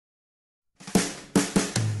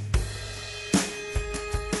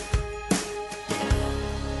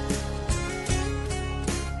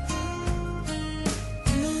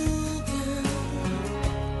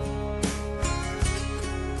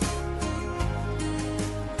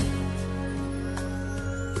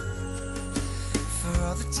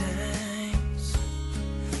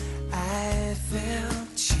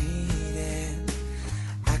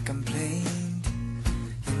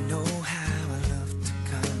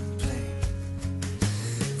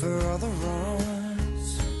for all the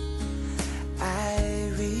wrongs I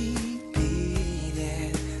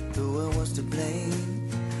repeated. Though I was to blame,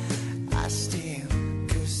 I still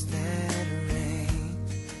cursed that rain.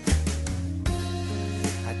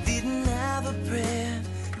 I didn't have a prayer,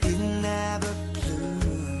 didn't have a clue,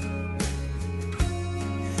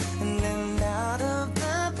 and then out of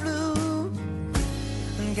the blue,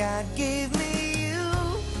 God gave me you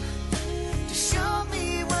to show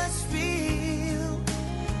me what's real.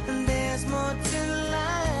 And there's more to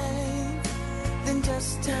life than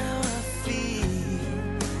just how I feel.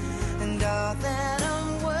 And all that I'm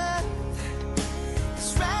worth is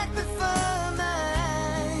right before my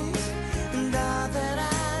eyes. And all that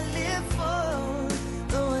I live for,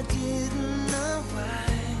 though I didn't know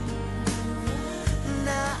why,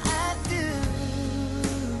 now I do.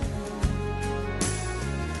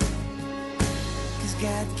 'Cause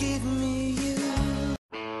God gave me you.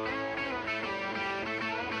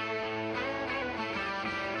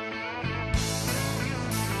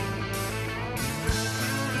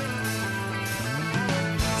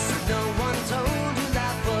 No one told you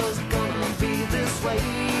life was gonna be this way.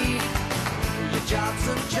 Your job's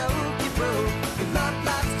a joke, you broke, your love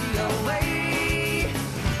life's the away.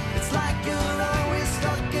 It's like you're always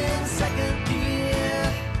stuck in second gear,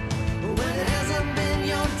 when it hasn't been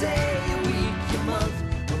your day, your week, your month,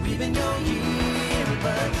 or even your year.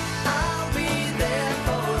 But I'll be there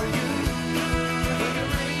for you when the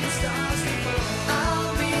rain starts to fall.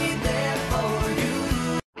 I'll be there for you.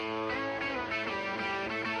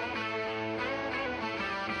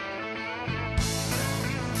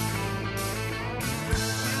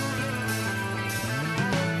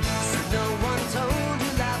 No one told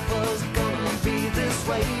you life was gonna be this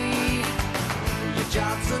way. Your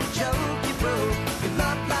job's a joke, you broke, your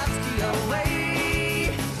love life's the away.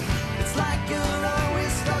 It's like you're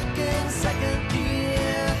always stuck in second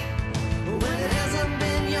gear, when it hasn't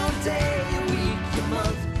been your day, your week, your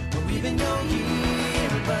month, or even your year.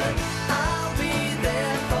 But I'll be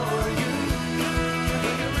there for you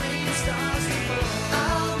when the rain starts to fall.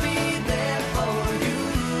 I'll be there for you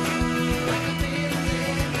like I've been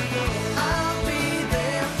there before. I'll be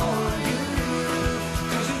there for you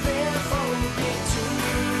 'cause you're there for me too.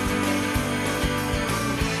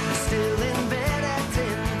 You're still in bed at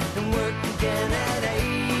 10 and work again at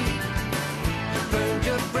 8. You burned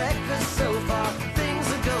your breakfast so far, things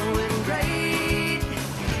are going great.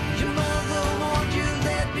 Your mother warned you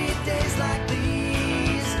there'd be days like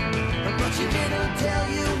these, but she didn't tell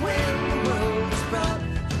you when the world was brought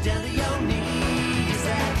down to your knees.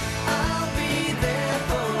 That I'll be there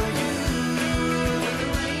for you when the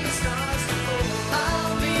rain starts to fall.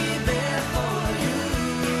 I'll be there for you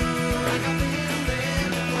like I've been there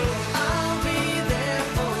before. I'll be there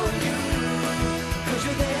for you 'cause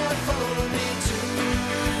you're there for me too.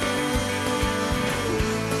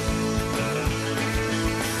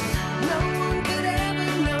 No one could ever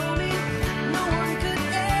know me, no one could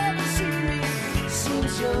ever see me.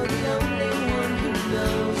 Seems you're the only one who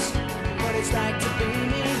knows what it's like to be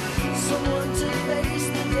me. Someone to face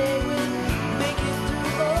the day with, make it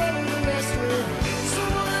through all the rest with.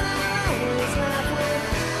 Someone I always laugh with,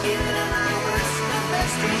 even at my worst and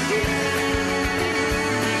best with you.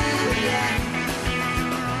 Yeah.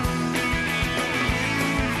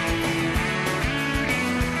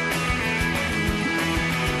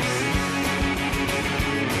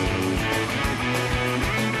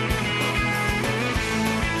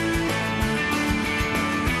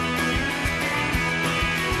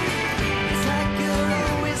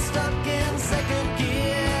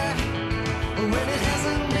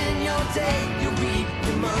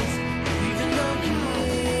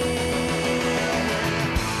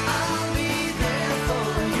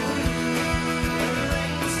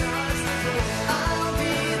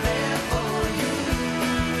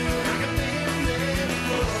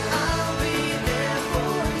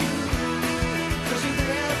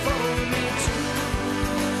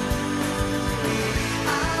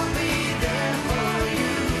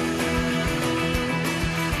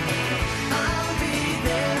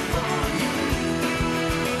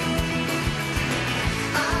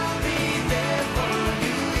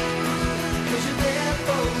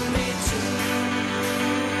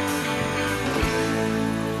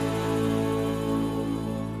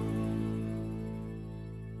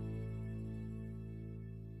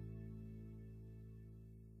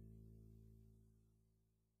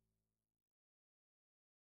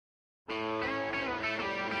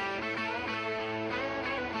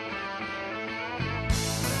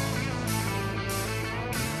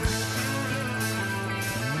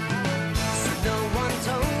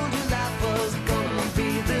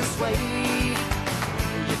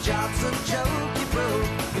 job's a joke you broke,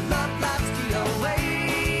 your love life's the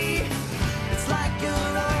away. It's like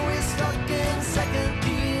you're always stuck in second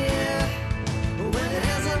gear, when it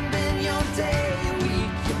hasn't been your day, your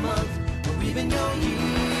week, your month, or even your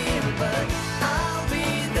year. But I'll be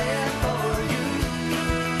there for you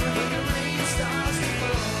when the rain starts to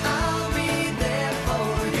fall. I'll be there for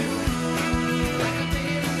you like I've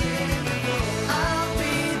been there before. I'll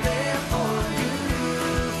be there for you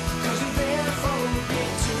 'cause you're there for me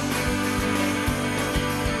too.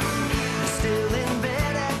 You're still in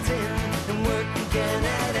bed at 10 and work again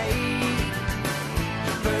at 8.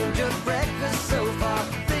 You burned your breakfast so far,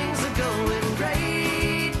 things are going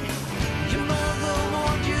great. Your mother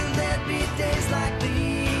warned you there'd be days like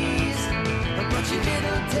these, but she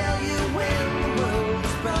didn't tell you when the world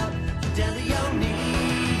was brought down to your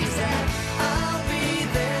knees. And I'll be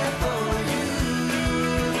there for you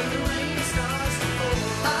when the rain starts to fall.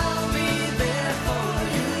 I'll be there for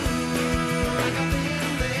you like I've been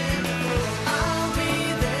there before. I'll be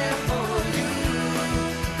there for you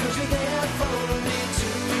 'cause you're there for me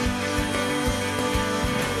too.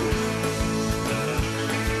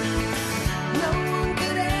 No one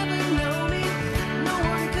could ever know me, no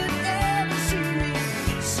one could ever see me.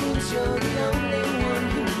 Seems you're the only one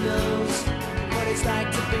who knows what it's like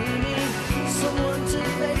to be me. Someone to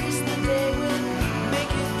face the day with,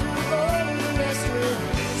 make it through all the rest with.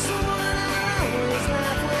 Someone I always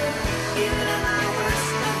laugh with, even at my worst,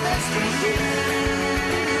 my best with you.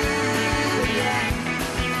 Yeah.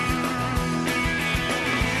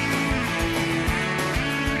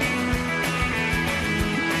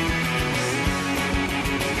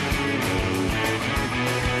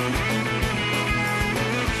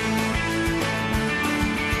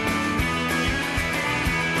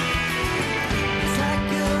 It's like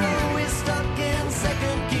you're always stuck in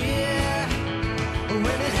second gear,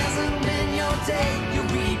 when it hasn't been your day,